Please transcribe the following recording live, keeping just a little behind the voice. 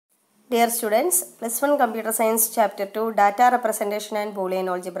Dear students, +1 Computer Science Chapter 2 Data Representation and Boolean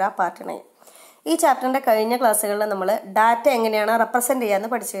Algebra Part 9. ഈ ചാപ്റ്ററിന്റെ കഴിഞ്ഞ ക്ലാസ്സുകളിൽ നമ്മൾ ഡാറ്റ എങ്ങനെയാണ് റെപ്രസെന്റ് ചെയ്യാന്ന്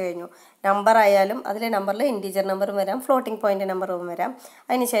പഠിച്ചു കഴിഞ്ഞു. നമ്പർ ആയാലും അതിലെ നമ്പറിൽ ഇൻറ്റിജർ നമ്പറും വരാം, ഫ്ലോട്ടിംഗ് പോയിന്റ് നമ്പറും വരാം.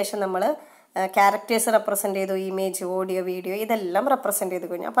 അതിനുശേഷം നമ്മൾ ക്യാരക്ടേഴ്സ് റെപ്രസെന്റ് ചെയ്തു, ഇമേജ്, ഓഡിയോ, വീഡിയോ ഇതെല്ലാം റെപ്രസെന്റ് ചെയ്തു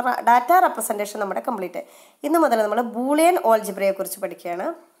കഴിഞ്ഞു. അപ്പോൾ ഡാറ്റ റെപ്രസെന്റേഷൻ നമ്മുടെ കംപ്ലീറ്റ്. ഇന്ന് മുതൽ നമ്മൾ ബൂളിയൻ ഓൾജിബ്രയെ കുറിച്ച് പഠിക്കുകയാണ്.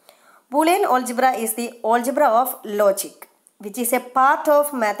 Boolean algebra is the algebra of logic, which is a part of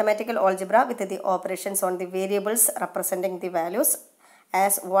mathematical algebra with the operations on the variables representing the values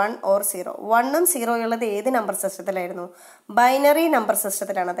as 1 or 0. 1 ഉം 0 ഉള്ളത് ഏത് നമ്പർ സിസ്റ്റത്തിലായിരുന്നു? Binary number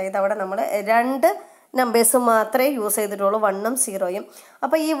സിസ്റ്റത്തിലാണ്. അതായത് അവിടെ നമ്മൾ രണ്ട് നമ്പേഴ്സ് മാത്രമേ യൂസ് ചെയ്തിട്ടുള്ളൂ, 1 ഉം 0 ഉം.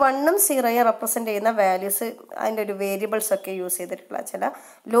 അപ്പോൾ ഈ 1 ഉം 0 ഉം റെപ്രസെന്റ് ചെയ്യുന്ന വാല്യൂസ് അതിൻ്റെ ഒരു വേരിയബിൾസ് ഒക്കെ യൂസ് ചെയ്തിട്ടുള്ള ചില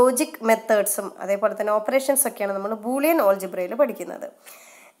ലോജിക് മെത്തേഡ്സും അതേപോലെ തന്നെ ഓപ്പറേഷൻസ് ഒക്കെയാണ് നമ്മൾ ബൂളിയൻ ഓൾജിബ്രയിൽ പഠിക്കുന്നത്.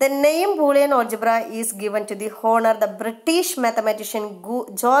 The name Boolean algebra is given to the honor the British mathematician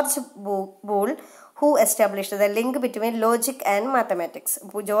George Boole, who established the link between logic and mathematics.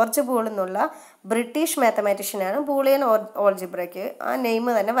 George bool എന്നുള്ള ബ്രിട്ടീഷ് മാത്തമാറ്റീഷ്യനാണ് ബൂളിയൻ ഓൾജിബ്രയ്ക്ക് ആ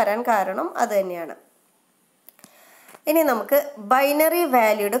നെയിം തന്നെ വരാൻ കാരണം അത് തന്നെയാണ്. ഇനി നമുക്ക് ബൈനറി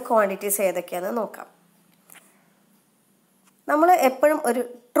വാല്യൂഡ് ക്വാണ്ടിറ്റീസ് ഏതൊക്കെയാണെന്ന് നോക്കാം. നമ്മൾ എപ്പോഴും ഒരു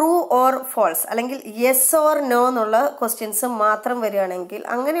ട്രൂ ഓർ ഫോൾസ് അല്ലെങ്കിൽ യെസ് ഓർ നോ എന്നുള്ള ക്വസ്റ്റ്യൻസ് മാത്രം വരികയാണെങ്കിൽ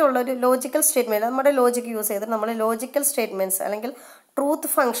അങ്ങനെയുള്ള ഒരു ലോജിക്കൽ സ്റ്റേറ്റ്മെന്റ്, നമ്മുടെ ലോജിക് യൂസ് ചെയ്തിട്ട് നമ്മൾ ലോജിക്കൽ സ്റ്റേറ്റ്മെന്റ്സ് അല്ലെങ്കിൽ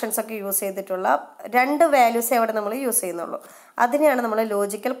ട്രൂത്ത് ഫങ്ഷൻസ് ഒക്കെ യൂസ് ചെയ്തിട്ടുള്ള രണ്ട് വാല്യൂസേ അവിടെ നമ്മൾ യൂസ് ചെയ്യുന്നുള്ളൂ. അതിനെയാണ് നമ്മൾ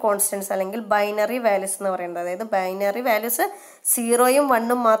ലോജിക്കൽ കോൺസ്റ്റൻസ് അല്ലെങ്കിൽ ബൈനറി വാല്യൂസ് എന്ന് പറയുന്നത്. അതായത് ബൈനറി വാല്യൂസ് 0 ഉം 1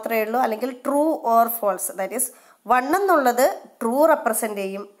 ഉം മാത്രമേ ഉള്ളൂ, അല്ലെങ്കിൽ true or false. That is 1 എന്നുള്ളത് ട്രൂ റെപ്രസെന്റ്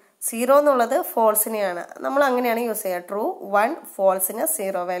ചെയ്യും, 0 എന്നുള്ളത് ഫോൾസിനെയാണ് നമ്മൾ അങ്ങനെയാണ് യൂസ് ചെയ്യുക. ട്രൂ 1, ഫോൾസിന്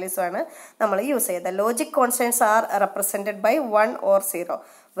 0 വാല്യൂസ് ആണ് നമ്മൾ യൂസ് ചെയ്യുന്നത്. Logic constants R represented by 1 or 0,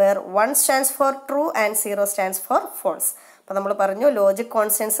 where 1 stands for true and 0 stands for false. അപ്പോൾ നമ്മൾ പറഞ്ഞു ലോജിക്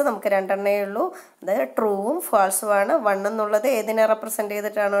കോൺസ്റ്റൻസ് നമുക്ക് രണ്ടെണ്ണേ ഉള്ളൂ, അത് ട്രൂവും ഫോൾസും ആണ്. 1 എന്നുള്ളത് ഏതിനെ റെപ്രസെന്റ്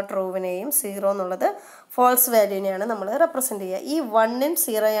ചെയ്തിട്ടാണോ ട്രൂവിനെയും, 0 എന്നുള്ളത് ഫോൾസ് വാല്യൂവിനെയാണ് നമ്മൾ റെപ്രസെന്റ് ചെയ്യുക. ഈ 1 ഉം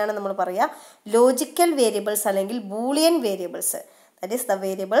 0 ആണ് നമ്മൾ പറയുക ലോജിക്കൽ വേരിയബിൾസ് അല്ലെങ്കിൽ Boolean variables. That is the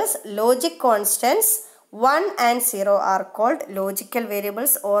variables logic constants 1 and 0 are called logical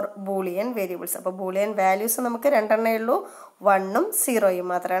variables or boolean variables. അപ്പോൾ boolean values നമുക്ക് രണ്ടെണ്ണേ ഉള്ളൂ, 1 ഉം 0 ഉം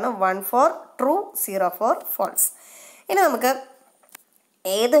മാത്രമാണ്. 1 for true, 0 for false. ഇനി നമുക്ക്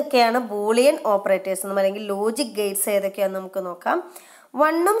ഏതൊക്കെയാണ് ബൂളിയൻ ഓപ്പറേറ്റേഴ്സ് എന്നും അല്ലെങ്കിൽ ലോജിക് ഗേറ്റ്സ് ഏതൊക്കെയാണെന്ന് നമുക്ക് നോക്കാം.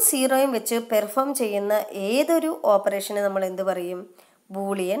 1 ഉം 0 ഉം വെച്ച് പെർഫോം ചെയ്യുന്ന ഏതൊരു ഓപ്പറേഷന് നമ്മൾ എന്ത് പറയും?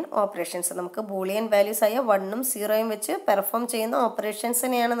 Boolean operations. നമുക്ക് ബൂളിയൻ വാല്യൂസ് ആയ 1 ഉം 0 ഉം വെച്ച് പെർഫോം ചെയ്യുന്ന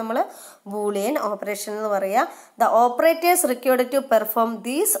ഓപ്പറേഷൻസിനെയാണ് നമ്മൾ ബൂളിയൻ ഓപ്പറേഷൻ എന്ന് പറയുക. The operators required to perform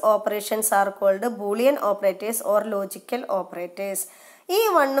these operations are called Boolean operators or logical operators. ഈ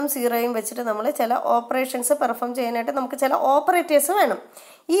 1 ഉം 0 ഉം വെച്ചിട്ട് നമ്മൾ ചില ഓപ്പറേഷൻസ് പെർഫോം ചെയ്യാനായിട്ട് നമുക്ക് ചില ഓപ്പറേറ്റേഴ്സ് വേണം.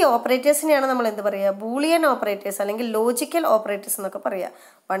 ഈ ഓപ്പറേറ്റേഴ്സിനെയാണ് നമ്മൾ എന്ത് പറയുക? ബൂളിയൻ ഓപ്പറേറ്റേഴ്സ് അല്ലെങ്കിൽ ലോജിക്കൽ ഓപ്പറേറ്റേഴ്സ് എന്നൊക്കെ പറയുക.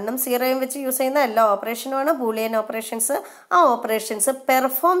 1 ഉം 0 ഉം വെച്ച് യൂസ് ചെയ്യുന്ന എല്ലാ ഓപ്പറേഷനുമാണ് ബൂളിയൻ ഓപ്പറേഷൻസ്. ആ ഓപ്പറേഷൻസ്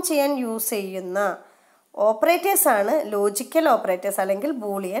പെർഫോം ചെയ്യാൻ യൂസ് ചെയ്യുന്ന ഓപ്പറേറ്റേഴ്സ് ആണ് ലോജിക്കൽ ഓപ്പറേറ്റേഴ്സ് അല്ലെങ്കിൽ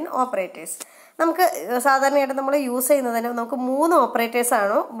ബൂളിയൻ ഓപ്പറേറ്റേഴ്സ്. നമുക്ക് സാധാരണയായിട്ട് നമ്മൾ യൂസ് ചെയ്യുന്നത് തന്നെ നമുക്ക് 3 ഓപ്പറേറ്റേഴ്സ്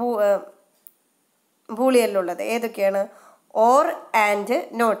ആണ് ബൂളിയനിലുള്ളത്. ഏതൊക്കെയാണ്? Or and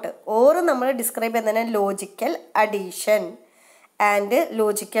not. ഓർ നമ്മൾ ഡിസ്ക്രൈബ് ചെയ്യുന്നതിന് logical addition and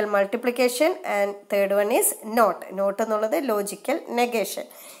logical multiplication and third one is not. Not എന്നുള്ളത് ലോജിക്കൽ നെഗേഷൻ.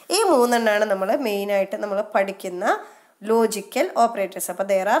 ഈ 3 നമ്മൾ മെയിനായിട്ട് നമ്മൾ പഠിക്കുന്ന ലോജിക്കൽ ഓപ്പറേറ്റേഴ്സ്. അപ്പോൾ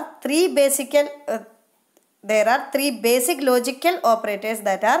there are three basic logical operators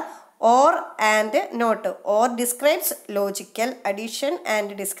that are or and not. Or describes logical addition and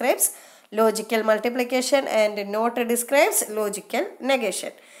describes logical multiplication and not describes logical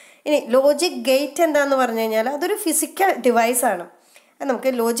negation. ഇനി logic gate എന്താന്ന് പറഞ്ഞു കഴിഞ്ഞാൽ അതൊരു ഫിസിക്കൽ ഡിവൈസ് ആണ്. നമുക്ക്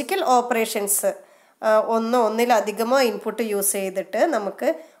ലോജിക്കൽ ഓപ്പറേഷൻസ് ഒന്നിലധികമോ ഇൻപുട്ട് യൂസ് ചെയ്തിട്ട് നമുക്ക്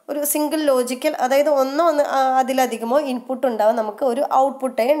ഒരു സിംഗിൾ ലോജിക്കൽ, അതായത് അതിലധികമോ ഇൻപുട്ട് ഉണ്ടാവും, നമുക്ക് ഒരു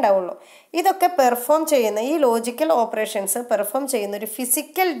ഔട്ട്പുട്ടേ ഉണ്ടാവുള്ളൂ. ഇതൊക്കെ പെർഫോം ചെയ്യുന്ന ഈ ലോജിക്കൽ ഓപ്പറേഷൻസ് പെർഫോം ചെയ്യുന്ന ഒരു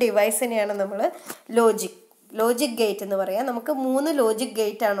ഫിസിക്കൽ ഡിവൈസിനെയാണ് നമ്മൾ ലോജിക് ഗേറ്റ് എന്ന് പറയാം. നമുക്ക് 3 ലോജിക്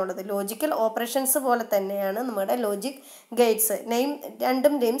ഗേറ്റ് ആണുള്ളത്. ലോജിക്കൽ ഓപ്പറേഷൻസ് പോലെ തന്നെയാണ് നമ്മുടെ ലോജിക് ഗേറ്റ്സ്.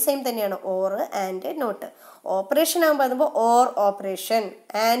 രണ്ടും സെയിം തന്നെയാണ്, ഓർ ആൻഡ് നോട്ട്. ഓപ്പറേഷൻ ആകുമ്പോൾ or operation,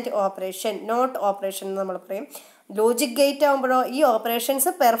 and operation, not operation എന്ന് നമ്മൾ പറയും. ലോജിക് ഗേറ്റ് ആകുമ്പോഴോ ഈ ഓപ്പറേഷൻസ്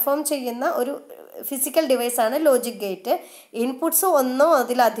പെർഫോം ചെയ്യുന്ന ഒരു ഫിസിക്കൽ ഡിവൈസ് ആണ് ലോജിക് ഗേറ്റ്. ഇൻപുട്സ് ഒന്നോ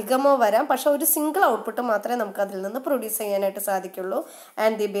അതിലധികമോ വരാം, പക്ഷെ ഒരു സിംഗിൾ ഔട്ട്പുട്ട് മാത്രമേ നമുക്ക് അതിൽ നിന്ന് പ്രൊഡ്യൂസ് ചെയ്യാനായിട്ട് സാധിക്കുള്ളൂ.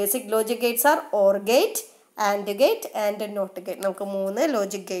 And the basic logic Gates R or gate, and gate and not gate. നമുക്ക് 3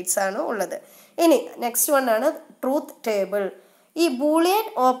 ലോജിക് ഗേറ്റ്സ് ആണ് ഉള്ളത്. ഇനി നെക്സ്റ്റ് വൺ ആണ് ട്രൂത്ത് ടേബിൾ. ഈ ബൂളിയൻ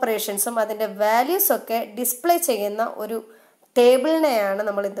ഓപ്പറേഷൻസും അതിൻ്റെ വാല്യൂസ് ഒക്കെ ഡിസ്പ്ലേ ചെയ്യുന്ന ഒരു ടേബിളിനെയാണ്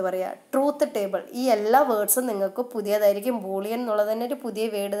നമ്മൾ എന്ത് പറയുക, ട്രൂത്ത് ടേബിൾ. ഈ എല്ലാ വേർഡ്സും നിങ്ങൾക്ക് പുതിയതായിരിക്കും. ബൂളിയൻ എന്നുള്ളത് തന്നെ ഒരു പുതിയ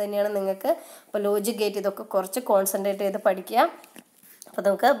വേർഡ് തന്നെയാണ് നിങ്ങൾക്ക്. അപ്പോൾ ലോജിക് ഗേറ്റ് ഇതൊക്കെ കുറച്ച് കോൺസെൻട്രേറ്റ് ചെയ്ത് പഠിക്കുക. അപ്പോൾ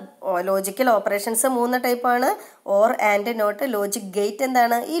നമുക്ക് ലോജിക്കൽ ഓപ്പറേഷൻസ് 3 ടൈപ്പാണ്: or, and, not. Logic gate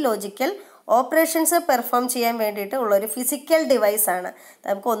എന്താണ്? ഈ ലോജിക്കൽ ഓപ്പറേഷൻസ് പെർഫോം ചെയ്യാൻ വേണ്ടിയിട്ട് ഉള്ളൊരു ഫിസിക്കൽ ഡിവൈസ് ആണ്.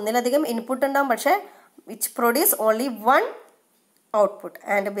 നമുക്ക് ഒന്നിലധികം ഇൻപുട്ട് ഉണ്ടാകും, പക്ഷേ which produce only one output.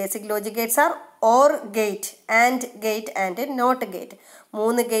 And basic logic Gates R or gate, and not gate.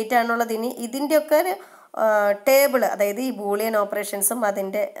 3 gate ആണുള്ളത്. ഇനി ഇതിൻ്റെയൊക്കെ ഒരു ടേബിൾ, അതായത് ഈ ബൂളിയൻ ഓപ്പറേഷൻസും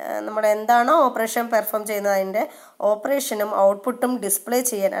അതിൻ്റെ നമ്മൾ എന്താണോ ഓപ്പറേഷൻ പെർഫോം ചെയ്യുന്നത് അതിൻ്റെ ഓപ്പറേഷനും ഔട്ട്പുട്ടും ഡിസ്പ്ലേ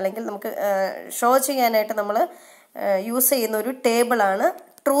ചെയ്യാൻ അല്ലെങ്കിൽ നമുക്ക് ഷോ ചെയ്യാനായിട്ട് നമ്മൾ യൂസ് ചെയ്യുന്ന ഒരു ടേബിളാണ്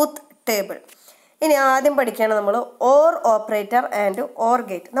ട്രൂത്ത് ടേബിൾ. ഇനി ആദ്യം പഠിക്കുകയാണ് നമ്മൾ or operator and or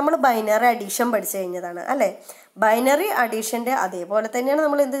gate. നമ്മൾ ബൈനറി അഡീഷൻ പഠിച്ചു കഴിഞ്ഞതാണ് അല്ലേ? ബൈനറി അഡീഷൻ്റെ അതേപോലെ തന്നെയാണ്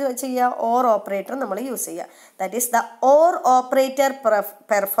നമ്മൾ എന്ത് ചെയ്യുക, ഓർ ഓപ്പറേറ്റർ നമ്മൾ യൂസ് ചെയ്യുക. That is the or operator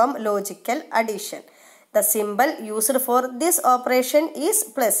perform logical addition. The simple used for this operation is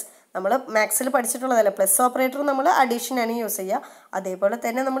plus. നമ്മൾ മാത്സിൽ പഠിച്ചിട്ടുള്ളതല്ലേ, പ്ലസ് ഓപ്പറേറ്റർ നമ്മൾ അഡീഷനാണ് യൂസ് ചെയ്യുക. അതേപോലെ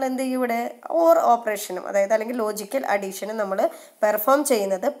തന്നെ നമ്മൾ എന്ത് ചെയ്യും, ഇവിടെ ഓർ ഓപ്പറേഷനും അതായത് അല്ലെങ്കിൽ ലോജിക്കൽ അഡീഷനും നമ്മൾ പെർഫോം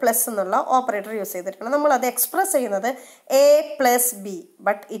ചെയ്യുന്നത് പ്ലസ് എന്നുള്ള ഓപ്പറേറ്റർ യൂസ് ചെയ്തിട്ടാണ്. നമ്മൾ അത് എക്സ്പ്രസ് ചെയ്യുന്നത് A + B,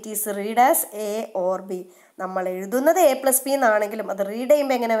 but it is read as A or B. നമ്മൾ എഴുതുന്നത് A + B എന്നാണെങ്കിലും അത് റീഡ്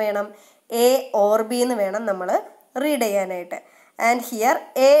ചെയ്യുമ്പോൾ എങ്ങനെ വേണം, A or B എന്ന് വേണം നമ്മൾ റീഡ് ചെയ്യാനായിട്ട്. ആൻഡ് ഹിയർ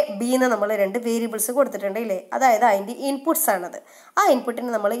A, B എന്ന് നമ്മൾ 2 വേരിയബിൾസ് കൊടുത്തിട്ടുണ്ട് ഇല്ലേ? അതായത് അതിൻ്റെ ഇൻപുട്സ് ആണത്. ആ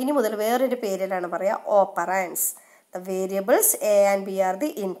ഇൻപുട്ടിന് നമ്മൾ ഇനി മുതൽ വേറൊരു പേരിലാണ് പറയുക, operands. The variables A and B are the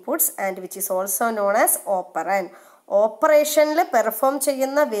inputs and which is also known as ഓപ്പറാൻ. ഓപ്പറേഷനിൽ perform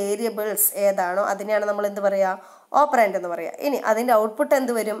ചെയ്യുന്ന വേരിയബിൾസ് ഏതാണോ അതിനെയാണ് നമ്മൾ എന്ത് പറയുക, ഓപ്പറാൻഡ് എന്ന് പറയുക. ഇനി അതിൻ്റെ ഔട്ട്പുട്ട്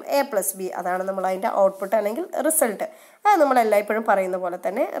എന്ത് വരും, A + B. അതാണ് നമ്മൾ അതിൻ്റെ ഔട്ട്പുട്ട് അല്ലെങ്കിൽ റിസൾട്ട്. അത് നമ്മൾ എല്ലായ്പ്പോഴും പറയുന്ന പോലെ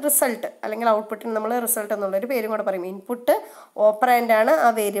തന്നെ റിസൾട്ട് അല്ലെങ്കിൽ ഔട്ട്പുട്ടിന് നമ്മൾ റിസൾട്ട് എന്നുള്ളൊരു പേരും കൂടെ പറയും. ഇൻപുട്ട് ഓപ്പറാൻഡാണ്, ആ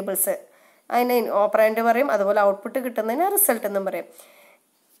വേരിയബിൾസ് അതിനെ ഓപ്പറാൻഡ് പറയും. അതുപോലെ ഔട്ട്പുട്ട് കിട്ടുന്നതിന് റിസൾട്ട് എന്നും പറയും.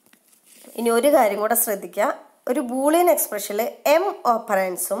 ഇനി ഒരു കാര്യം കൂടെ ശ്രദ്ധിക്കുക, ഒരു ബൂളിയൻ എക്സ്പ്രഷനിൽ M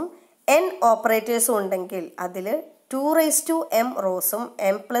ഓപ്പറാൻസും N ഓപ്പറേറ്റേഴ്സും ഉണ്ടെങ്കിൽ അതിൽ 2m റോസും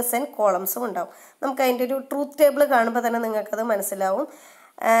m+n കോളംസും ഉണ്ടാവും. നമുക്ക് അതിൻ്റെ ഒരു ട്രൂത്ത് ടേബിൾ കാണുമ്പോൾ തന്നെ നിങ്ങൾക്കത് മനസ്സിലാവും.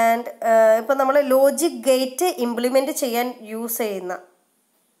 ആൻഡ് ഇപ്പം നമ്മൾ ലോജിക് ഗേറ്റ് ഇംപ്ലിമെൻറ്റ് ചെയ്യാൻ യൂസ് ചെയ്യുന്ന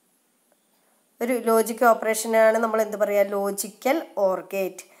ഒരു ലോജിക്കൽ ഓപ്പറേഷനാണ് നമ്മൾ എന്ത് പറയുക, ലോജിക്കൽ ഓർ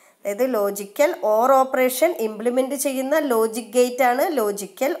ഗേറ്റ്. അതായത് ലോജിക്കൽ ഓർ ഓപ്പറേഷൻ ഇംപ്ലിമെൻറ്റ് ചെയ്യുന്ന ലോജിക് ഗേറ്റ് ആണ്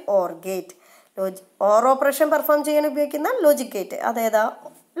logical or gate. Or operation perform ചെയ്യാൻ ഉപയോഗിക്കുന്ന ലോജിക് ഗേറ്റ് അതേതാ,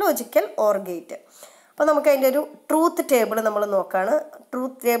 ലോജിക്കൽ ഓർ ഗേറ്റ്. അപ്പോൾ നമുക്ക് അതിൻ്റെ ഒരു ട്രൂത്ത് ടേബിൾ നമ്മൾ നോക്കുകയാണ്.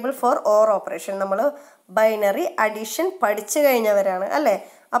 Truth table four or operation. നമ്മൾ ബൈനറി അഡീഷൻ പഠിച്ചു കഴിഞ്ഞവരാണ് അല്ലേ?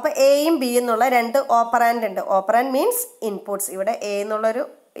 അപ്പോൾ എയും ബി എന്നുള്ള 2 ഓപ്പറാൻഡ് ഉണ്ട്. Operand means inputs. ഇവിടെ A എന്നുള്ളൊരു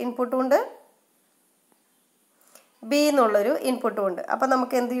ഇൻപുട്ടും ഉണ്ട്, B എന്നുള്ളൊരു ഇൻപുട്ടും ഉണ്ട്. അപ്പോൾ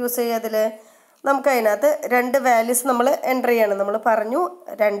നമുക്ക് എന്ത് യൂസ് ചെയ്യുക, അതിൽ നമുക്ക് അതിനകത്ത് 2 വാല്യൂസ് നമ്മൾ എൻ്റർ ചെയ്യണം. നമ്മൾ പറഞ്ഞു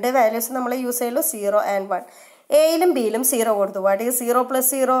 2 വാല്യൂസ് നമ്മൾ യൂസ് ചെയ്യുള്ളൂ, 0 and 1. എയിലും ബിയിലും 0 കൊടുത്തു. What is 0 +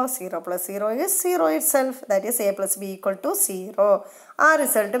 0? 0 + 0 is 0 it self. That is A + B = 0. ആ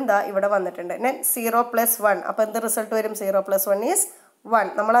റിസൾട്ടും ദാ ഇവിടെ വന്നിട്ടുണ്ട്. 0 + 1. അപ്പോൾ എന്ത് റിസൾട്ട് വരും, 0 + 1 ഈസ്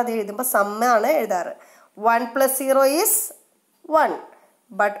 1. നമ്മളത് എഴുതുമ്പോൾ സമ്മാണ് എഴുതാറ്. 1 + 0 ഈസ് 1.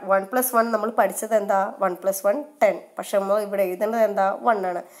 ബട്ട് 1 + 1 നമ്മൾ പഠിച്ചത് എന്താ, 1 + 1 10. പക്ഷെ നമ്മൾ ഇവിടെ എഴുതേണ്ടത് എന്താ, 1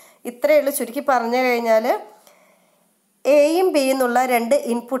 ആണ്. ഇത്രയേ ഉള്ളൂ. ചുരുക്കി പറഞ്ഞു കഴിഞ്ഞാൽ എയും ബി എന്നുള്ള 2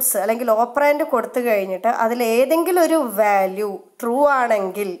 ഇൻപുട്സ് അല്ലെങ്കിൽ ഓപ്പറാൻഡ് കൊടുത്തു കഴിഞ്ഞിട്ട് അതിൽ ഏതെങ്കിലും ഒരു വാല്യൂ ട്രൂ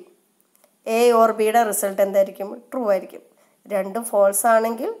ആണെങ്കിൽ A or Bയുടെ റിസൾട്ട് എന്തായിരിക്കും, ട്രൂ ആയിരിക്കും. രണ്ടും ഫോൾസ്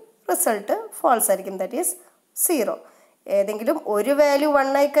ആണെങ്കിൽ റിസൾട്ട് ഫോൾസ് ആയിരിക്കും, ദാറ്റ് ഈസ് 0. ഏതെങ്കിലും ഒരു വാല്യൂ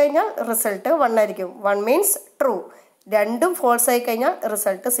 1 ആയി കഴിഞ്ഞാൽ റിസൾട്ട് 1 ആയിരിക്കും. 1 മീൻസ് ട്രൂ. രണ്ടും ഫോൾസ് ആയി കഴിഞ്ഞാൽ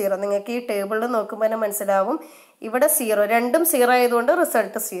റിസൾട്ട് 0. നിങ്ങൾക്ക് ഈ ടേബിളിൽ നോക്കുമ്പോൾ തന്നെ മനസ്സിലാവും. ഇവിടെ 0, രണ്ടും 0 ആയതുകൊണ്ട്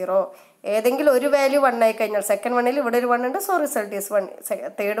റിസൾട്ട് 0. ഏതെങ്കിലും ഒരു വാല്യൂ 1 ആയി കഴിഞ്ഞാൽ സെക്കൻഡ് വണ്ണിൽ ഇവിടെ ഒരു 1 ഉണ്ട്, സോ റിസൾട്ട് ഈസ് 1.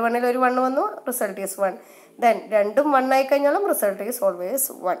 തേർഡ് വണ്ണിൽ ഒരു 1 വന്നു, റിസൾട്ട് ഈസ് 1. ദെൻ രണ്ടും 1 ആയി കഴിഞ്ഞാലും റിസൾട്ട് ഈസ് ഓൾവേസ്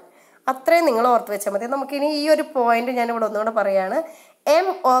 1. അത്രയും നിങ്ങൾ ഓർത്ത് വെച്ചാൽ മതി. നമുക്കിനി ഈ ഒരു പോയിന്റ് ഞാൻ ഇവിടെ ഒന്നുകൂടെ പറയാണ്. M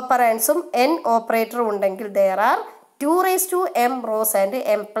ഓപ്പറാൻസും N ഓപ്പറേറ്ററും ഉണ്ടെങ്കിൽ there are 2m rose and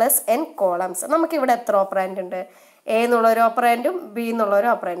m+n columns. നമുക്കിവിടെ എത്ര ഓപ്പറാൻഡ് ഉണ്ട്, A എന്നുള്ള ഒരു ഓപ്പറാൻഡും B എന്നുള്ള ഒരു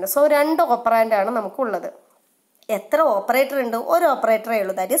ഓപ്പറാൻഡും. സോ 2 ഓപ്പറാൻഡാണ് നമുക്കുള്ളത്. എത്ര ഓപ്പറേറ്റർ ഉണ്ട്, ഒരു ഓപ്പറേറ്ററേ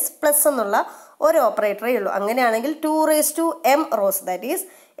ഉള്ളൂ, ദാറ്റ് ഈസ് പ്ലസ് എന്നുള്ള ഒരു ഓപ്പറേറ്ററേ ഉള്ളൂ. അങ്ങനെയാണെങ്കിൽ 2m റോസ്, ദാറ്റ് ഈസ്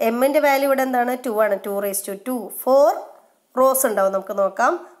എമ്മിൻ്റെ വാല്യൂ ഇവിടെ എന്താണ്, 2 ആണ്. 2 4 റോസ് ഉണ്ടാവും. നമുക്ക്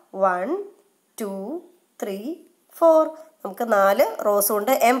നോക്കാം. 1 2 3 4. നമുക്ക് 4 റോസും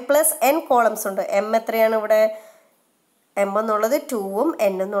ഉണ്ട്. m+n കോളംസ് ഉണ്ട്. m എത്രയാണ് ഇവിടെ, m എന്നുള്ളത് 2ഉം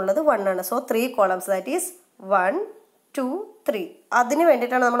n എന്നുള്ളത് 1 ആണ്. സോ 3 കോളംസ്, ദാറ്റ് ഈസ് 1 2 3 അതിന്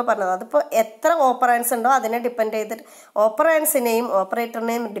വേണ്ടിയിട്ടാണ് നമ്മൾ പറഞ്ഞത്. അതിപ്പോൾ എത്ര ഓപ്പറാൻസ് ഉണ്ടോ അതിനെ ഡിപ്പെൻഡ് ചെയ്തിട്ട് ഓപ്പറാൻസിനെയും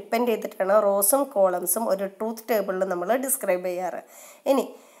ഓപ്പറേറ്ററിനെയും ഡിപ്പെൻഡ് ചെയ്തിട്ടാണ് റോസും കോളംസും ഒരു ട്രൂത്ത് ടേബിളിൽ നമ്മൾ ഡിസ്ക്രൈബ് ചെയ്യാറ്.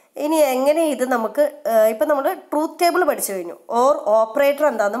 ഇനി എങ്ങനെ ഇത് നമുക്ക് ഇപ്പം നമ്മൾ ട്രൂത്ത് ടേബിൾ പഠിച്ചു കഴിഞ്ഞു. ഓപ്പറേറ്റർ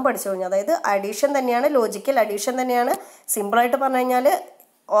എന്താണെന്നും പഠിച്ചു കഴിഞ്ഞു. അതായത് അഡീഷൻ തന്നെയാണ്, ലോജിക്കൽ അഡീഷൻ തന്നെയാണ്. സിമ്പിളായിട്ട് പറഞ്ഞു കഴിഞ്ഞാൽ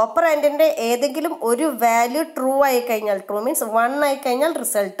ഓപ്പറാൻഡിൻ്റെ ഏതെങ്കിലും ഒരു വാല്യൂ ട്രൂ ആയി കഴിഞ്ഞാൽ, ട്രൂ മീൻസ് 1 ആയി കഴിഞ്ഞാൽ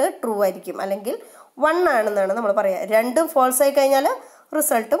റിസൾട്ട് ട്രൂ ആയിരിക്കും, അല്ലെങ്കിൽ 1 ആണെന്നാണ് നമ്മൾ പറയുക. രണ്ടും ഫോൾസ് ആയി കഴിഞ്ഞാൽ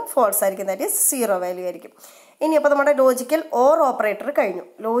റിസൾട്ടും ഫോൾസ് ആയിരിക്കും, ദാറ്റ് ഈസ് 0 വാല്യൂ ആയിരിക്കും. ഇനി അപ്പോൾ നമ്മുടെ ലോജിക്കൽ ഓർ ഓപ്പറേറ്റർ കഴിഞ്ഞു.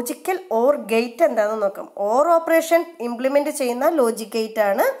 ലോജിക്കൽ ഓർ ഗേറ്റ് എന്താണെന്ന് നോക്കാം. ഓർ ഓപ്പറേഷൻ ഇംപ്ലിമെൻറ്റ് ചെയ്യുന്ന ലോജിക് ഗേറ്റ്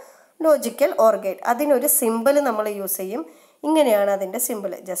ആണ് ലോജിക്കൽ ഓർ ഗേറ്റ്. അതിനൊരു സിമ്പിൾ നമ്മൾ യൂസ് ചെയ്യും. ഇങ്ങനെയാണ് അതിൻ്റെ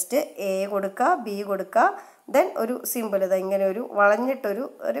സിമ്പിൾ. ജസ്റ്റ് എ കൊടുക്കുക, ബി കൊടുക്കുക, ദെൻ ഒരു സിമ്പിൾ ഇതാ ഇങ്ങനെ ഒരു വളഞ്ഞിട്ടൊരു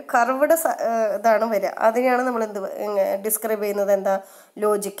കർവ്ഡ് ഇതാണ് വരിക. അതിനെയാണ് നമ്മൾ ഡിസ്ക്രൈബ് ചെയ്യുന്നത് എന്താ,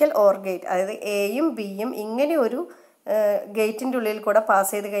 ലോജിക്കൽ ഓർ ഗേറ്റ്. അതായത് എയും ബിയും ഇങ്ങനെ ഒരു ഗേറ്റിൻ്റെ ഉള്ളിൽ കൂടെ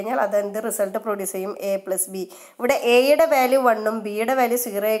പാസ് ചെയ്ത് കഴിഞ്ഞാൽ അതെന്ത് റിസൾട്ട് പ്രൊഡ്യൂസ് ചെയ്യും, എ പ്ലസ് ബി. ഇവിടെ എയുടെ വാല്യൂ 1ഉം ബിയുടെ വാല്യൂ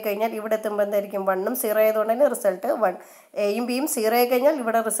 0 ആയി കഴിഞ്ഞാൽ ഇവിടെ എത്തുമ്പോൾ എന്തായിരിക്കും, 1ഉം 0 ആയതുകൊണ്ട് തന്നെ റിസൾട്ട് 1. എയും ബിയും 0 ആയി കഴിഞ്ഞാൽ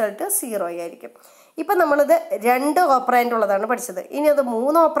ഇവിടെ റിസൾട്ട് 0 ആയിരിക്കും. ഇപ്പം നമ്മളിത് 2 ഓപ്പറാൻഡ് ഉള്ളതാണ് പഠിച്ചത്. ഇനി അത്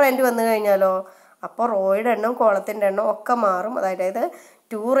 3 ഓപ്പറാൻഡ് വന്നു കഴിഞ്ഞാലോ, അപ്പോൾ റോയുടെ എണ്ണം കോളത്തിൻ്റെ എണ്ണം ഒക്കെ മാറും. അതായത്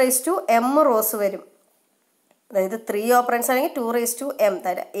 2m റോസ് വരും. അതായത് 3 ഓപ്പറൻസ് ആണെങ്കിൽ 2m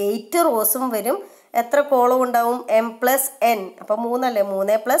തരാം. 8 റോസും വരും. എത്ര കോളം ഉണ്ടാവും, m + n. അപ്പോൾ 3 അല്ലേ,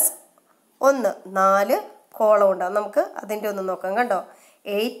 3 + 1 4 കോളം ഉണ്ടാവും. നമുക്ക് അതിൻ്റെ ഒന്ന് നോക്കാം. കണ്ടോ,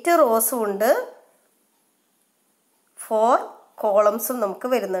 8 റോസും ഉണ്ട്, 4 കോളംസും നമുക്ക്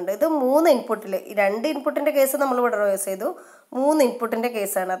വരുന്നുണ്ട്. ഇത് 3 ഇൻപുട്ടിൽ. 2 ഇൻപുട്ടിൻ്റെ കേസ് നമ്മൾ ഇവിടെ യൂസ് ചെയ്തു. 3 ഇൻപുട്ടിൻ്റെ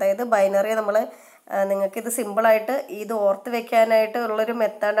കേസാണ്. അതായത് ബൈനറി നമ്മൾ നിങ്ങൾക്കിത് സിമ്പിളായിട്ട് ഇത് ഓർത്ത് വെക്കാനായിട്ട് ഉള്ളൊരു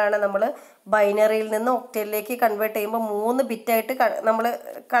മെത്തേഡാണ്. നമ്മൾ ബൈനറിയിൽ നിന്ന് ഒക്ടലിലേക്ക് കൺവേർട്ട് ചെയ്യുമ്പോൾ 3 ബിറ്റായിട്ട് നമ്മൾ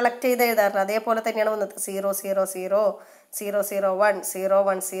കളക്ട് ചെയ്ത് എഴുതാറുണ്ട്. അതേപോലെ തന്നെയാണ് വന്നത്. 0 0 0 0 0 1 0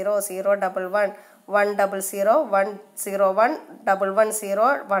 1 0 0 1 1 1 0 0 1 0 1 1 1 0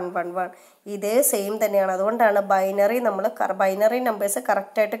 1 1 1. ഇതേ സെയിം തന്നെയാണ്. അതുകൊണ്ടാണ് ബൈനറി നമ്പേഴ്സ്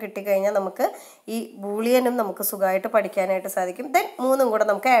കറക്റ്റായിട്ട് കിട്ടിക്കഴിഞ്ഞാൽ നമുക്ക് ഈ ബൂളിയനും നമുക്ക് സുഖമായിട്ട് പഠിക്കാനായിട്ട് സാധിക്കും. ദെൻ 3ഉം കൂടെ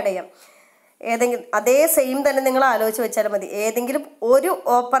നമുക്ക് ആഡ് ചെയ്യാം. ഏതെങ്കിലും അതേ സെയിം തന്നെ നിങ്ങൾ ആലോചിച്ച് വെച്ചാൽ മതി. ഏതെങ്കിലും ഒരു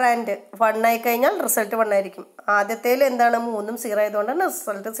ഓപ്പറാൻഡ് 1 ആയി കഴിഞ്ഞാൽ റിസൾട്ട് 1 ആയിരിക്കും. ആദ്യത്തേൽ എന്താണ്, 3ഉം 0 ആയതുകൊണ്ടാണ്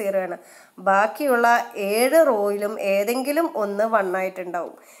റിസൾട്ട് 0 ആണ്. ബാക്കിയുള്ള 7 റോയിലും ഏതെങ്കിലും ഒന്ന് 1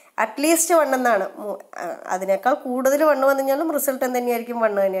 ആയിട്ടുണ്ടാവും. അറ്റ്ലീസ്റ്റ് 1 എന്നാണ്. അതിനേക്കാൾ കൂടുതൽ 1 വന്നു കഴിഞ്ഞാലും റിസൾട്ട് തന്നെയായിരിക്കും,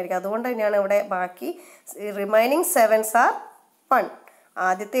 1 തന്നെയായിരിക്കും. അതുകൊണ്ട് തന്നെയാണ് ഇവിടെ ബാക്കി റിമൈനിങ് 7s are 1.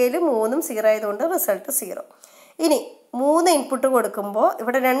 ആദ്യത്തേൽ 3ഉം 0 ആയതുകൊണ്ട് റിസൾട്ട് 0. ഇനി 3 ഇൻപുട്ട് കൊടുക്കുമ്പോൾ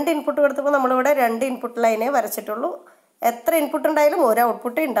ഇവിടെ 2 ഇൻപുട്ട് കൊടുത്തപ്പോൾ നമ്മളിവിടെ 2 ഇൻപുട്ട് ലൈനേ വരച്ചിട്ടുള്ളൂ. എത്ര ഇൻപുട്ട് ഉണ്ടായാലും ഒരു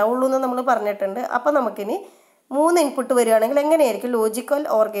ഔട്ട്പുട്ടേ ഉണ്ടാവുള്ളൂ എന്ന് നമ്മൾ പറഞ്ഞിട്ടുണ്ട്. അപ്പോൾ നമുക്കിനി 3 ഇൻപുട്ട് വരികയാണെങ്കിൽ എങ്ങനെയായിരിക്കും ലോജിക്കൽ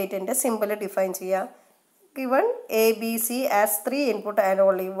ഓർ ഗേറ്റിൻ്റെ സിമ്പിൾ ഡിഫൈൻ ചെയ്യുക. given A, B, C as 3 input and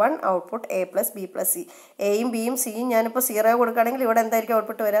only 1 output A plus B plus C. എയും ബിയും സിയും ഞാനിപ്പോൾ 0 കൊടുക്കുകയാണെങ്കിൽ ഇവിടെ എന്തായിരിക്കും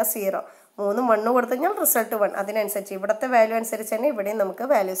ഔട്ട്പുട്ട് വരിക, 0. 3ഉം 1 കൊടുത്തു കഴിഞ്ഞാൽ റിസൾട്ട് 1. അതിനനുസരിച്ച് ഇവിടുത്തെ വാല്യൂ അനുസരിച്ച് തന്നെ ഇവിടെയും നമുക്ക്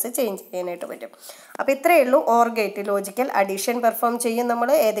വാല്യൂസ് ചേഞ്ച് ചെയ്യാനായിട്ട് പറ്റും. അപ്പോൾ ഇത്രയേ ഉള്ളൂ or gate. Logical addition perform ചെയ്യും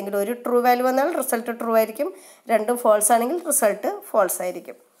നമ്മൾ. ഏതെങ്കിലും ഒരു ട്രൂ വാല്യൂ വന്നാൽ റിസൾട്ട് ട്രൂ ആയിരിക്കും. രണ്ടും ഫോൾസ് ആണെങ്കിൽ റിസൾട്ട് ഫോൾസ്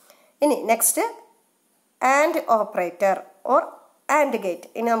ആയിരിക്കും. ഇനി next and operator or and gate.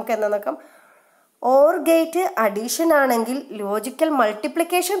 ഇനി നമുക്ക് എന്താ നോക്കാം. ഓർ ഗേറ്റ് അഡീഷൻ ആണെങ്കിൽ ലോജിക്കൽ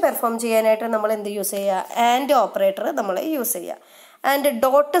മൾട്ടിപ്ലിക്കേഷൻ പെർഫോം ചെയ്യാനായിട്ട് നമ്മൾ എന്ത് യൂസ് ചെയ്യുക, ആൻഡ് ഓപ്പറേറ്റർ നമ്മൾ യൂസ് ചെയ്യുക. ആൻഡ്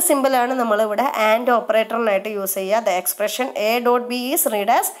ഡോട്ട് സിമ്പിളാണ് നമ്മളിവിടെ ആൻഡ് ഓപ്പറേറ്ററിനായിട്ട് യൂസ് ചെയ്യുക. The expression A dot B is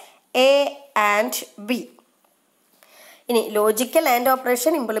read as A and B. ഇനി ലോജിക്കൽ ആൻഡ്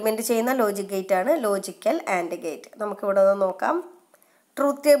ഓപ്പറേഷൻ ഇംപ്ലിമെൻറ്റ് ചെയ്യുന്ന ലോജിക് ഗേറ്റ് ആണ് ലോജിക്കൽ ആൻഡ് ഗേറ്റ്. നമുക്കിവിടെ ഒന്ന് നോക്കാം.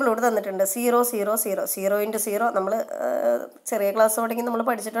 ട്രൂത്ത് ടേബിൾ ഇവിടെ തന്നിട്ടുണ്ട്. 0 0 0 0 × 0. നമ്മൾ ചെറിയ ക്ലാസ് തുടങ്ങി നമ്മൾ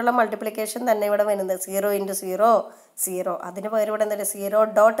പഠിച്ചിട്ടുള്ള മൾട്ടിപ്ലിക്കേഷൻ തന്നെ ഇവിടെ വരുന്നത്. 0 × 0 0. അതിന് പകരം ഇവിടെ എന്താണ്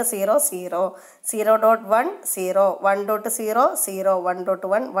 0.0 0 0.1 0 1.0 0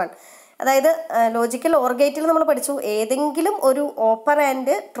 1.1 1. അതായത് ലോജിക്കൽ ഓർ ഗേറ്റിൽ നമ്മൾ പഠിച്ചു ഏതെങ്കിലും ഒരു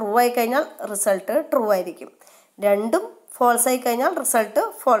ഓപ്പറാൻഡ് ട്രൂ ആയി കഴിഞ്ഞാൽ റിസൾട്ട് ട്രൂ ആയിരിക്കും. രണ്ടും ഫോൾസ് ആയി കഴിഞ്ഞാൽ റിസൾട്ട്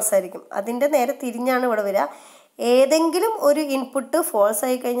ഫോൾസ് ആയിരിക്കും. അതിൻ്റെ നേരെ തിരിഞ്ഞാണ് ഇവിടെ വരിക. ഏതെങ്കിലും ഒരു ഇൻപുട്ട് ഫോൾസ്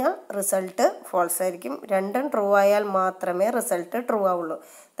ആയി കഴിഞ്ഞാൽ റിസൾട്ട് ഫോൾസ് ആയിരിക്കും. രണ്ടും ട്രൂ ആയാൽ മാത്രമേ റിസൾട്ട് ട്രൂ ആവുള്ളൂ.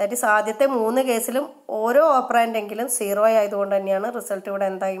 ദാറ്റ് ഈസ് ആദ്യത്തെ 3 കേസിലും ഓരോ ഓപ്പറാൻഡെങ്കിലും 0 ആയതുകൊണ്ട് തന്നെയാണ് റിസൾട്ട് ഇവിടെ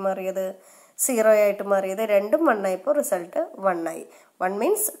എന്തായി മാറിയത്, 0 ആയിട്ട് മാറിയത്. രണ്ടും 1 ആയപ്പോൾ റിസൾട്ട് 1 ആയി. 1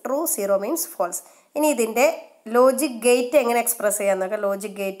 മീൻസ് ട്രൂ, 0 മീൻസ് ഫോൾസ്. ഇനി ഇതിൻ്റെ ലോജിക് ഗേറ്റ് എങ്ങനെ എക്സ്പ്രസ് ചെയ്യാമെന്നൊക്കെ.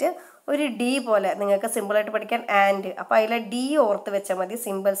 ലോജിക് ഗേറ്റ് ഒരു ഡി പോലെ നിങ്ങൾക്ക് സിമ്പിളായിട്ട് പഠിക്കാൻ ആൻഡ്. അപ്പോൾ അതിലെ ഡി ഓർത്ത് വെച്ചാൽ മതി.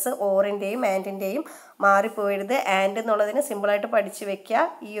 സിമ്പിൾസ് ഓറിൻ്റെയും ആൻഡിൻ്റെയും മാറിപ്പോയരുത്. ആൻഡ് എന്നുള്ളതിന് സിമ്പിളായിട്ട് പഠിച്ചു വെക്കുക.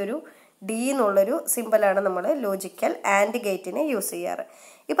 ഈ ഒരു ഡി എന്നുള്ളൊരു സിമ്പിളാണ് നമ്മൾ ലോജിക്കൽ ആൻഡ് ഗേറ്റിന് യൂസ് ചെയ്യാറ്.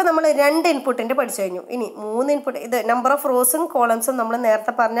 ഇപ്പം നമ്മൾ 2 ഇൻപുട്ടിൻ്റെ പഠിച്ചു കഴിഞ്ഞു. ഇനി 3 ഇൻപുട്ട്, ഇത് നമ്പർ ഓഫ് റോസും കോളംസും നമ്മൾ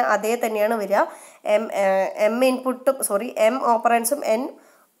നേരത്തെ പറഞ്ഞ അതേ തന്നെയാണ് വരിക. എം ഓപ്പറൻസും n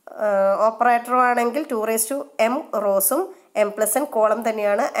ഓപ്പറേറ്ററും ആണെങ്കിൽ 2m റോസും m+n കോളം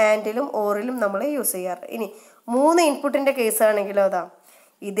തന്നെയാണ് ആൻഡിലും ഓറിലും നമ്മൾ യൂസ് ചെയ്യാറ്. ഇനി 3 ഇൻപുട്ടിൻ്റെ കേസ് ആണെങ്കിലോ അതാ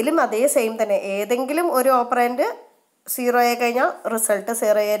ഇതിലും അതേ സെയിം തന്നെ. ഏതെങ്കിലും ഒരു ഓപ്പറൻറ്റ് 0 ആയി കഴിഞ്ഞാൽ റിസൾട്ട്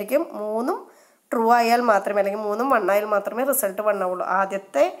 0 ആയിരിക്കും. 3ഉം ട്രൂ ആയാൽ മാത്രമേ, അല്ലെങ്കിൽ 3ഉം 1 ആയാൽ മാത്രമേ റിസൾട്ട് 1 ആവുള്ളൂ.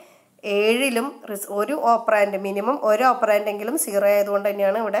 ആദ്യത്തെ 7ലും ഒരു ഓപ്പറാൻഡ്, മിനിമം ഒരു ഓപ്പറാൻഡെങ്കിലും 0 ആയതുകൊണ്ട്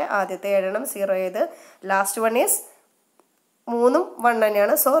തന്നെയാണ് ഇവിടെ ആദ്യത്തെ 7 0 ആയത്. ലാസ്റ്റ് 1 ഈസ് 3ഉം 1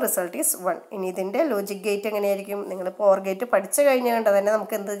 തന്നെയാണ്. So result is 1. ഇനി ഇതിൻ്റെ ലോജിക് ഗേറ്റ് എങ്ങനെയായിരിക്കും? നിങ്ങളിപ്പോൾ ഓർ ഗേറ്റ് പഠിച്ചു കഴിഞ്ഞാൽ തന്നെ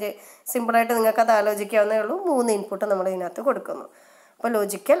നമുക്ക് സിമ്പിളായിട്ട് നിങ്ങൾക്ക് അത് ആലോചിക്കാവുന്നേ ഉള്ളൂ. 3 ഇൻപുട്ട് നമ്മൾ ഇതിനകത്ത് കൊടുക്കുന്നു. അപ്പോൾ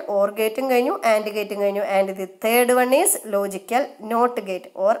ലോജിക്കൽ ഓർ ഗേറ്റും കഴിഞ്ഞു, ആൻഡ് ഗേറ്റും കഴിഞ്ഞു. And the third one is logical not gate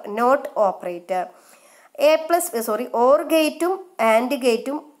or not operator. Or ഗേറ്റും ആൻഡ്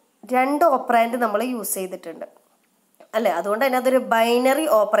ഗേറ്റും 2 ഓപ്പറാൻഡ് നമ്മൾ യൂസ് ചെയ്തിട്ടുണ്ട് അല്ലേ? അതുകൊണ്ട് തന്നെ അതൊരു ബൈനറി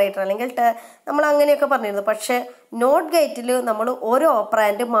ഓപ്പറേറ്റർ അല്ലെങ്കിൽ നമ്മൾ അങ്ങനെയൊക്കെ പറഞ്ഞിരുന്നു. പക്ഷേ നോട്ട് ഗേറ്റിൽ നമ്മൾ ഒരു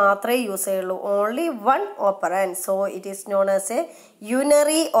ഓപ്പറാൻഡ് മാത്രമേ യൂസ് ചെയ്യുള്ളൂ. Only 1 operand. So it is known as A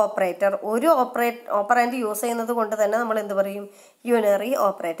unary operator. ഒരു ഓപ്പറാൻഡ് യൂസ് ചെയ്യുന്നത് കൊണ്ട് തന്നെ നമ്മൾ എന്ത് പറയും? Unary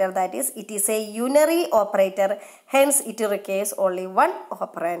operator. That is it is A unary operator. Hence it requires only 1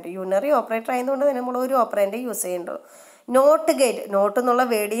 operand. Unary operator ആയതുകൊണ്ട് തന്നെ നമ്മൾ ഒരു operand use ചെയ്യേണ്ടുള്ളൂ. Not gate, not എന്നുള്ള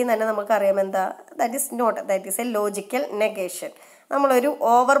വേർഡിൽ തന്നെ നമുക്കറിയാം എന്താ? That is not, that is A logical negation. നമ്മളൊരു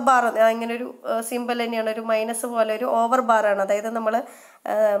ഓവർ ബാർ, ഇങ്ങനെ ഒരു സിമ്പിൾ തന്നെയാണ്, ഒരു മൈനസ് പോലെ ഒരു ഓവർ ബാറാണ്. അതായത് നമ്മൾ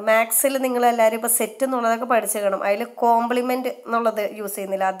മാത്സിൽ നിങ്ങളെല്ലാവരും ഇപ്പോൾ സെറ്റ് എന്നുള്ളതൊക്കെ പഠിച്ചു കാണും. അതിൽ കോംപ്ലിമെൻറ്റ് എന്നുള്ളത് യൂസ്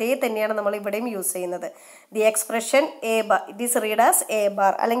ചെയ്യുന്നില്ല. അതേ തന്നെയാണ് നമ്മൾ ഇവിടെയും യൂസ് ചെയ്യുന്നത്. The expression A bar, it is read as A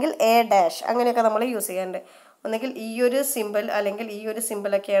bar അല്ലെങ്കിൽ എ ഡാഷ്, അങ്ങനെയൊക്കെ നമ്മൾ യൂസ് ചെയ്യാറുണ്ട്. ഒന്നുകിൽ ഈ ഒരു സിമ്പിൾ അല്ലെങ്കിൽ ഈ ഒരു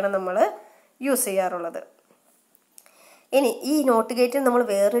സിമ്പിളൊക്കെയാണ് നമ്മൾ യൂസ് ചെയ്യാറുള്ളത്. ഇനി ഈ നോട്ട് ഗേറ്റിന് നമ്മൾ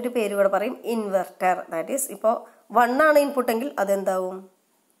വേറൊരു പേര് കൂടെ പറയും, ഇൻവെർട്ടർ. ദാറ്റ് ഈസ് ഇപ്പോൾ 1 ആണ് ഇൻപുട്ടെങ്കിൽ അതെന്താവും?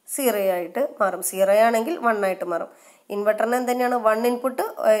 0 ആയിട്ട് മാറും. 0 ആണെങ്കിൽ 1 ആയിട്ട് മാറും. ഇൻവെർട്ടറിന് എന്ത് 1 ഇൻപുട്ട്.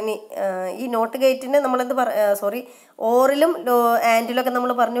 ഇനി ഈ നോട്ട് ഗേറ്റിന് നമ്മളെന്ത് ഓറിലും ആൻഡിലൊക്കെ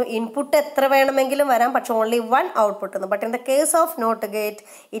നമ്മൾ പറഞ്ഞു ഇൻപുട്ട് എത്ര വേണമെങ്കിലും വരാം, പക്ഷെ ഓൺലി 1 ഔട്ട്പുട്ട് എന്ന്. But in the case of not gate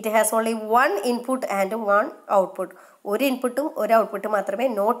it has only 1 input and 1 output. ഒരു ഇൻപുട്ടും ഒരു ഔട്ട്പുട്ടും മാത്രമേ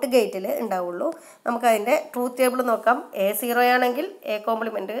നോട്ട് ഗേറ്റിൽ ഉണ്ടാവുള്ളൂ. നമുക്കതിൻ്റെ ട്രൂത്ത് ടേബിൾ നോക്കാം. A 0 ആണെങ്കിൽ A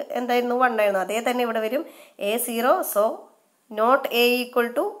കോംപ്ലിമെൻറ്റ് എന്തായിരുന്നു? 1 ആയിരുന്നു. അതേ തന്നെ ഇവിടെ വരും A 0. So not A equal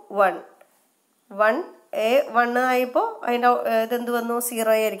to 1. A 1 ആയപ്പോൾ അതിൻ്റെ ഇതെന്ത് വന്നു?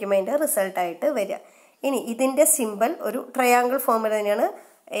 0 ആയിരിക്കും അതിൻ്റെ റിസൾട്ടായിട്ട് വരിക. ഇനി ഇതിൻ്റെ സിമ്പിൾ ഒരു ട്രയാങ്കിൾ ഫോമിൽ തന്നെയാണ്.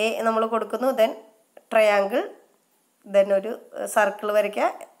 A നമ്മൾ കൊടുക്കുന്നു, ദെൻ ട്രയാങ്കിൾ, ദെൻ ഒരു സർക്കിൾ വരയ്ക്കുക,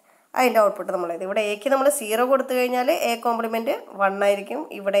 അതിൻ്റെ ഔട്ട്പുട്ട് നമ്മൾ ഇത്. ഇവിടെ എക്ക് നമ്മൾ 0 കൊടുത്തു കഴിഞ്ഞാൽ A കോംപ്ലിമെൻറ്റ് 1 ആയിരിക്കും.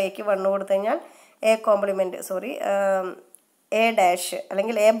 ഇവിടെ എക്ക് 1 കൊടുത്തു കഴിഞ്ഞാൽ A കോംപ്ലിമെൻറ്റ് A ഡാഷ്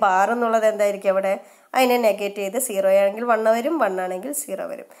അല്ലെങ്കിൽ A ബാർ എന്നുള്ളത് എന്തായിരിക്കും? അവിടെ അതിനെ നെഗേറ്റ് ചെയ്ത് 0 ആണെങ്കിൽ 1 വരും, 1 ആണെങ്കിൽ 0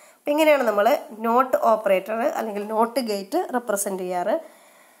 വരും. അപ്പം ഇങ്ങനെയാണ് നമ്മൾ നോട്ട് ഓപ്പറേറ്റർ അല്ലെങ്കിൽ നോട്ട് ഗേറ്റ് റെപ്രസെൻറ്റ് ചെയ്യാറ്.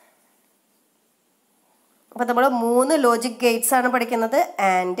 അപ്പം നമ്മൾ 3 ലോജിക് ഗേറ്റ്സ് ആണ് പഠിക്കുന്നത്.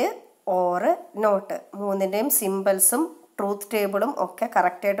 And, or, not. 3ൻ്റെയും സിമ്പിൾസും ട്രൂത്ത് ടേബിളും ഒക്കെ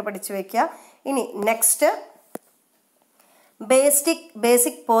കറക്റ്റായിട്ട് പഠിച്ചു വയ്ക്കുക. ഇനി next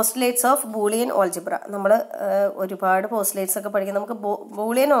basic postulates of Boolean algebra. നമ്മൾ ഒരുപാട് പോസ്റ്റ്ലേറ്റ്സ് ഒക്കെ പഠിക്കും. നമുക്ക്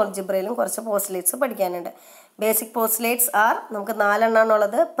ബൂളിയൻ ഓൾജിബ്രയിലും കുറച്ച് പോസ്റ്റ്ലേറ്റ്സ് പഠിക്കാനുണ്ട്. ബേസിക് പോസ്റ്റ്ലേറ്റ്സ് ആർ നമുക്ക് 4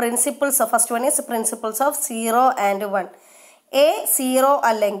 എണ്ണാണുള്ളത്. Principles, first one is principles of 0 and 1. A 0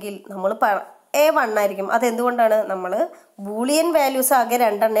 അല്ലെങ്കിൽ നമ്മൾ A 1 ആയിരിക്കും. അതെന്തുകൊണ്ടാണ്? നമ്മൾ ബൂളിയൻ വാല്യൂസ് ആകെ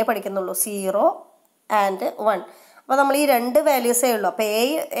 2 എണ്ണേ പഠിക്കുന്നുള്ളൂ, 0 ആൻഡ് 1. അപ്പോൾ നമ്മൾ ഈ 2 വാല്യൂസേ ഉള്ളൂ. അപ്പോൾ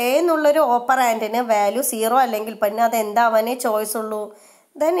A എന്നുള്ളൊരു ഓപ്പറാൻഡിന് വാല്യൂ 0 അല്ലെങ്കിൽ പിന്നെ അത് എന്താവാനേ ചോയ്സ് ഉള്ളൂ?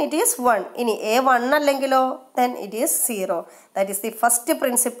 then it is 1. ഇനി A 1 അല്ലെങ്കിലോ? then it is 0. that is the first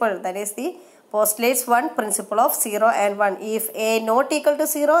principle, that is the postulates 1 principle of 0 and 1. if A not equal to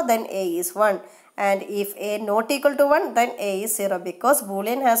 0 then A is 1, and if A not equal to 1 then A is 0, because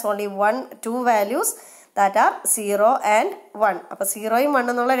Boolean has only 2 values that are 0 and 1. അപ്പോൾ 0യും 1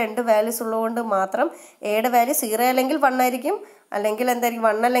 എന്നുള്ള 2 values ഉള്ളതുകൊണ്ട് മാത്രം എയുടെ value 0 അല്ലെങ്കിൽ 1 ആയിരിക്കും, അല്ലെങ്കിൽ എന്തായിരിക്കും?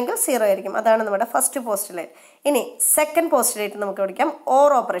 1 അല്ലെങ്കിൽ 0 ആയിരിക്കും. അതാണ് നമ്മുടെ ഫസ്റ്റ് പോസ്റ്റുലേറ്റ്. ഇനി സെക്കൻഡ് പോസ്റ്റുലേറ്റ് നമുക്ക് പഠിക്കാം, or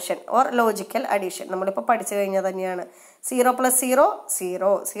operation or logical addition. നമ്മളിപ്പോൾ പഠിച്ചു കഴിഞ്ഞാൽ തന്നെയാണ്. 0 + 0 0,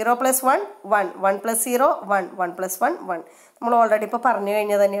 0 + 1 1, 1 + 0 1, 1 + 1 1. നമ്മൾ ഓൾറെഡി ഇപ്പോൾ പറഞ്ഞു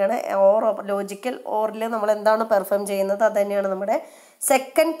കഴിഞ്ഞാൽ തന്നെയാണ് ഓർ ലോജിക്കൽ ഓറിൽ നമ്മൾ എന്താണ് പെർഫോം ചെയ്യുന്നത്, അത് തന്നെയാണ് നമ്മുടെ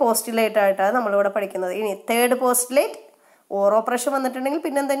സെക്കൻഡ് പോസ്റ്റുലേറ്റ് ആയിട്ടാണ് നമ്മളിവിടെ പഠിക്കുന്നത്. ഇനി തേർഡ് പോസ്റ്റുലേറ്റ്, ഓർ ഓപ്പറേഷൻ വന്നിട്ടുണ്ടെങ്കിൽ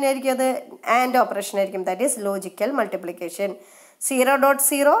പിന്നെ തന്നെയായിരിക്കും അത് ആൻഡ് ഓപ്പറേഷൻ ആയിരിക്കും. That is logical multiplication.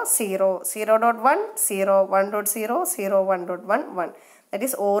 0.0 0, 0.1 0, 1.0 0, 1.1 1. That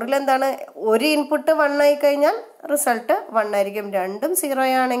is ഓറിൽ എന്താണ്, ഒരു ഇൻപുട്ട് 1 ആയി കഴിഞ്ഞാൽ റിസൾട്ട് 1 ആയിരിക്കും, രണ്ടും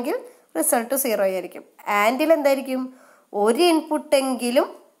 0 ആണെങ്കിൽ റിസൾട്ട് 0 ആയിരിക്കും. ആൻഡിൽ എന്തായിരിക്കും, ഒരു ഇൻപുട്ടെങ്കിലും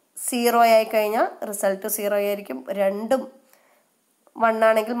 0 ആയി കഴിഞ്ഞാൽ റിസൾട്ട് 0 ആയിരിക്കും, രണ്ടും 1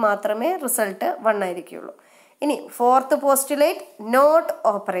 ആണെങ്കിൽ മാത്രമേ റിസൾട്ട് 1 ആയിരിക്കുള്ളൂ. ഇനി fourth postulate, not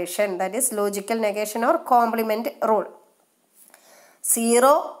operation, that is logical negation or complement rule.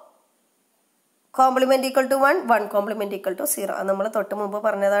 0 complement equal to 1, 1 complement equal to 0. അത് നമ്മൾ തൊട്ട് മുമ്പ്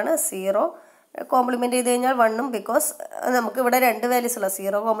പറഞ്ഞതാണ്. 0 കോംപ്ലിമെന്റ് ചെയ്ത് കഴിഞ്ഞാൽ 1ഉം, ബിക്കോസ് നമുക്ക് ഇവിടെ 2 വാല്യൂസ് ഉള്ള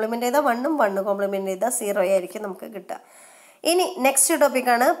 0 കോംപ്ലിമെന്റ് ചെയ്താൽ 1ഉം 1 കോംപ്ലിമെന്റ് ചെയ്താൽ 0 ആയിരിക്കും നമുക്ക് കിട്ടുക. ഇനി നെക്സ്റ്റ്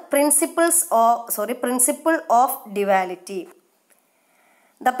ടോപ്പിക്കാണ് principle of duality.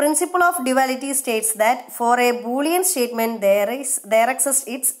 The principle of duality states that for a Boolean statement there exists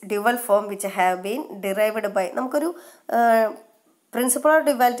its dual form which have been derived by. നമുക്കൊരു പ്രിൻസിപ്പിൾ ഓഫ്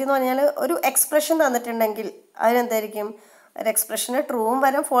ഡ്യുവാലിറ്റി എന്ന് പറഞ്ഞാൽ ഒരു എക്സ്പ്രഷൻ തന്നിട്ടുണ്ടെങ്കിൽ അതിനെന്തായിരിക്കും, ഒരു എക്സ്പ്രഷന് ട്രൂവും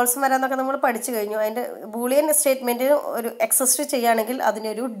വരാം ഫോൾസും വരാം എന്നൊക്കെ നമ്മൾ പഠിച്ചു കഴിഞ്ഞു. അതിൻ്റെ ബൂളിയൻ സ്റ്റേറ്റ്മെൻറ്റിന് ഒരു എക്സിസ്റ്റ് ചെയ്യുകയാണെങ്കിൽ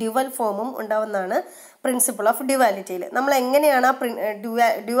അതിനൊരു ഡ്യുവൽ ഫോമും ഉണ്ടാവുന്നതാണ് പ്രിൻസിപ്പിൾ ഓഫ് ഡ്യുവാലിറ്റിയിൽ. നമ്മൾ എങ്ങനെയാണ് ആ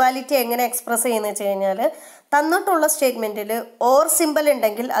ഡ്യുവാലിറ്റി എങ്ങനെ എക്സ്പ്രസ് ചെയ്യുന്നത് വെച്ച് കഴിഞ്ഞാൽ, തന്നിട്ടുള്ള സ്റ്റേറ്റ്മെൻറ്റിൽ ഓർ സിമ്പിൾ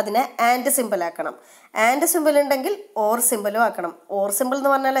ഉണ്ടെങ്കിൽ അതിനെ ആൻഡ് സിമ്പിൾ ആക്കണം, ആൻഡ് സിമ്പിൾ ഉണ്ടെങ്കിൽ ഓർ സിമ്പിളും ആക്കണം. ഓർ സിമ്പിൾ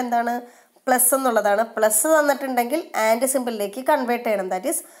എന്ന് പറഞ്ഞാൽ എന്താണ്, പ്ലസ് എന്നുള്ളതാണ്. പ്ലസ് തന്നിട്ടുണ്ടെങ്കിൽ ആൻഡ് സിമ്പിളിലേക്ക് കൺവേർട്ട് ചെയ്യണം, ദാറ്റ്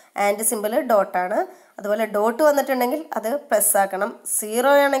ഈസ് ആൻഡ് സിമ്പിൾ ഡോട്ടാണ്. അതുപോലെ ഡോട്ട് വന്നിട്ടുണ്ടെങ്കിൽ അത് പ്ലസ് ആക്കണം,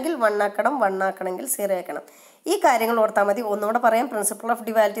 0 ആണെങ്കിൽ 1 ആക്കണം, 1 ആക്കണമെങ്കിൽ 0 ആക്കണം. ഈ കാര്യങ്ങൾ ഓർത്താൽ മതി. ഒന്നുകൂടെ പറയാം, പ്രിൻസിപ്പിൾ ഓഫ്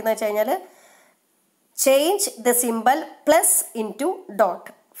ഡ്യുവാലിറ്റി എന്ന് വെച്ച് കഴിഞ്ഞാൽ change the simple plus into dot,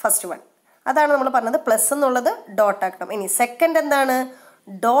 first one അതാണ് നമ്മൾ പറഞ്ഞത്, പ്ലസ് എന്നുള്ളത് ഡോട്ട് ആക്കണം. ഇനി സെക്കൻഡ് എന്താണ്,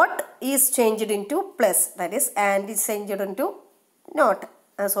 dot is changed into plus, that is and is changed into not,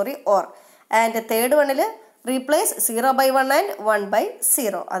 or. And third വണ്ണിൽ റീപ്ലേസ് 0/1 ആൻഡ്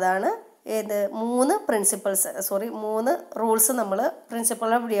 1/0. അതാണ് ഏത് 3 റൂൾസ് നമ്മൾ പ്രിൻസിപ്പിൾ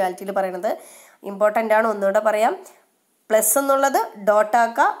ഓഫ് ഡ്യുവാലിറ്റിയിൽ പറയുന്നത്. ഇമ്പോർട്ടൻ്റ് ആണ്, ഒന്നുകൂടെ പറയാം. പ്ലസ് എന്നുള്ളത് ഡോട്ട്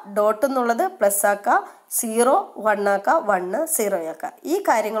ആക്കുക, ഡോട്ട് എന്നുള്ളത് പ്ലസ് ആക്കുക, 0 1 ആക്കുക, 1 0 ആക്കുക. ഈ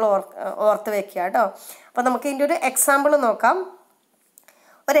കാര്യങ്ങൾ ഓർത്ത് വെക്കുക കേട്ടോ. അപ്പോൾ നമുക്ക് ഇതിൻ്റെ ഒരു എക്സാമ്പിൾ നോക്കാം.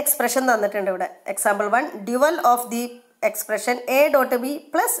 ഒരു എക്സ്പ്രഷൻ തന്നിട്ടുണ്ട് ഇവിടെ. Example 1, dual of the expression a dot B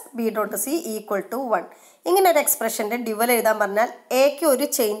plus B dot C equal to 1. ഇങ്ങനെ ഒരു എക്സ്പ്രഷൻ്റെ ഡ്യുവൽ എഴുതാൻ പറഞ്ഞാൽ എക്ക് ഒരു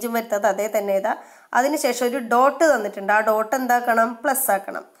ചേഞ്ചും വരുത്താതെ അതേ തന്നെ എഴുതാം. അതിനുശേഷം ഒരു ഡോട്ട് തന്നിട്ടുണ്ട്, ആ ഡോട്ട് എന്താക്കണം, പ്ലസ്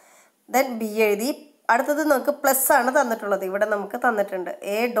ആക്കണം. ദെൻ ബി എഴുതി. അടുത്തത് നമുക്ക് പ്ലസ് ആണ് തന്നിട്ടുള്ളത്, ഇവിടെ നമുക്ക് തന്നിട്ടുണ്ട്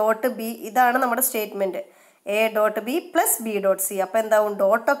എ ഡോട്ട് ബി. ഇതാണ് നമ്മുടെ statement, A dot B plus B dot C. അപ്പോൾ എന്താവും,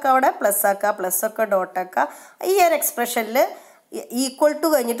 ഡോട്ടൊക്കെ അവിടെ പ്ലസ് ആക്കുക, പ്ലസ് ഒക്കെ ഡോട്ട് ആക്കുക. ഈ ഒരു എക്സ്പ്രഷനിൽ ഈക്വൽ ടു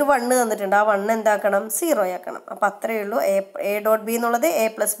കഴിഞ്ഞിട്ട് 1 തന്നിട്ടുണ്ട്, ആ 1 എന്താക്കണം, 0 ആക്കണം. അപ്പോൾ അത്രയേ ഉള്ളൂ. എ ഡോട്ട് ബി എന്നുള്ളത് എ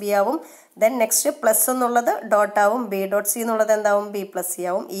പ്ലസ് ബി ആവും. ദെൻ നെക്സ്റ്റ് പ്ലസ് എന്നുള്ളത് ഡോട്ട് ആവും, ബി ഡോട്ട് സി എന്നുള്ളത് എന്താവും, ബി പ്ലസ് സി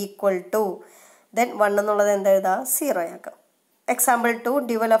ആവും, ഈക്വൽ ടു. ദെൻ 1 എന്നുള്ളത് എന്താ എഴുതാം, 0 ആക്കാം. Example 2,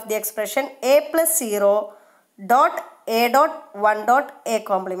 dual of the expression a plus 0 dot a dot 1 dot a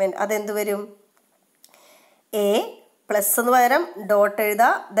complement. അതെന്ത് വരും, a പ്ലസ് എന്ന് പകരം ഡോട്ട് എഴുതുക,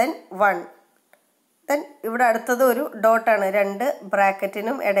 ദെൻ 1. ദെൻ ഇവിടെ അടുത്തത് ഒരു ഡോട്ടാണ്, 2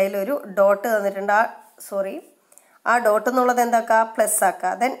 ബ്രാക്കറ്റിനും ഇടയിൽ ഒരു ഡോട്ട് തന്നിട്ടുണ്ട്. ആ ഡോട്ട് എന്നുള്ളത് എന്താക്കുക, പ്ലസ്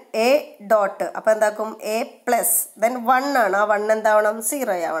ആക്കുക. ദെൻ എ ഡോട്ട്, അപ്പോൾ എന്താക്കും, എ പ്ലസ്, ദെൻ 1 ആണ്, ആ 1 എന്താവണം,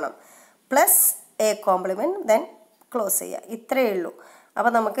 0 ആവണം, plus A compliment, then close ചെയ്യുക. ഇത്രയേ ഉള്ളൂ.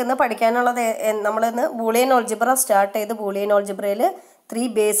 അപ്പോൾ നമുക്ക് ഇന്ന് പഠിക്കാനുള്ളത്, നമ്മളിന്ന് ബൂളിയൻ ഓൾജിബ്ര സ്റ്റാർട്ട് ചെയ്ത് ബൂളിയൻ ഓൾജിബ്രയിൽ 3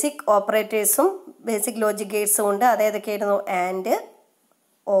 ബേസിക് ഓപ്പറേറ്റേഴ്സും ബേസിക് ലോജിക് ഗേറ്റ്സും ഉണ്ട്. അതേതൊക്കെയായിരുന്നു, ആൻഡ്,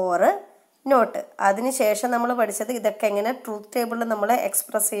 ഓർ, നോട്ട്. അതിനുശേഷം നമ്മൾ പഠിച്ചത് ഇതൊക്കെ എങ്ങനെ ട്രൂത്ത് ടേബിളിൽ നമ്മൾ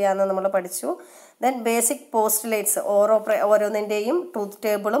എക്സ്പ്രസ് ചെയ്യാമെന്ന് നമ്മൾ പഠിച്ചു. ദെൻ ബേസിക് പോസ്റ്റുലേറ്റ്സ്, ഓരോന്നിൻ്റെയും ട്രൂത്ത്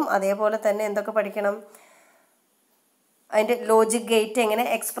ടേബിളും അതേപോലെ തന്നെ എന്തൊക്കെ പഠിക്കണം, അതിൻ്റെ ലോജിക് ഗേറ്റ് എങ്ങനെ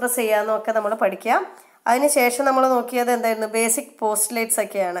എക്സ്പ്രസ് ചെയ്യാമെന്നൊക്കെ നമ്മൾ പഠിക്കാം. അതിനുശേഷം നമ്മൾ നോക്കിയത് എന്തായിരുന്നു, ബേസിക് പോസ്റ്റുലേറ്റ്സ്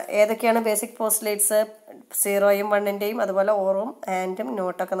ഒക്കെയാണ്. ഏതൊക്കെയാണ് ബേസിക് പോസ്റ്റുലേറ്റ്സ്, 0യും 1ൻ്റെയും അതുപോലെ ഓറും ആൻഡും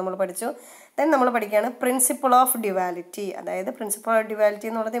നോട്ടൊക്കെ നമ്മൾ പഠിച്ചു. ദെൻ നമ്മൾ പഠിക്കുകയാണ് പ്രിൻസിപ്പിൾ ഓഫ് ഡ്യുവാലിറ്റി. അതായത് പ്രിൻസിപ്പിൾ ഓഫ് ഡ്യുവാലിറ്റി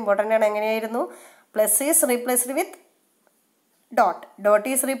എന്നുള്ളത് ഇമ്പോർട്ടൻ്റ് ആണ്. എങ്ങനെയായിരുന്നു, plus is replaced with dot, dot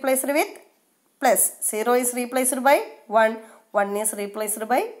is replaced with plus, 0 is replaced by 1, 1 is replaced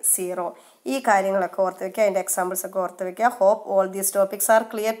by 0. ഈ കാര്യങ്ങളൊക്കെ ഓർത്ത് വയ്ക്കുക, അതിൻ്റെ എക്സാമ്പിൾസ് ഒക്കെ ഓർത്ത് വയ്ക്കുക. Hope all these topics R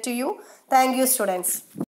clear to you. Thank you students.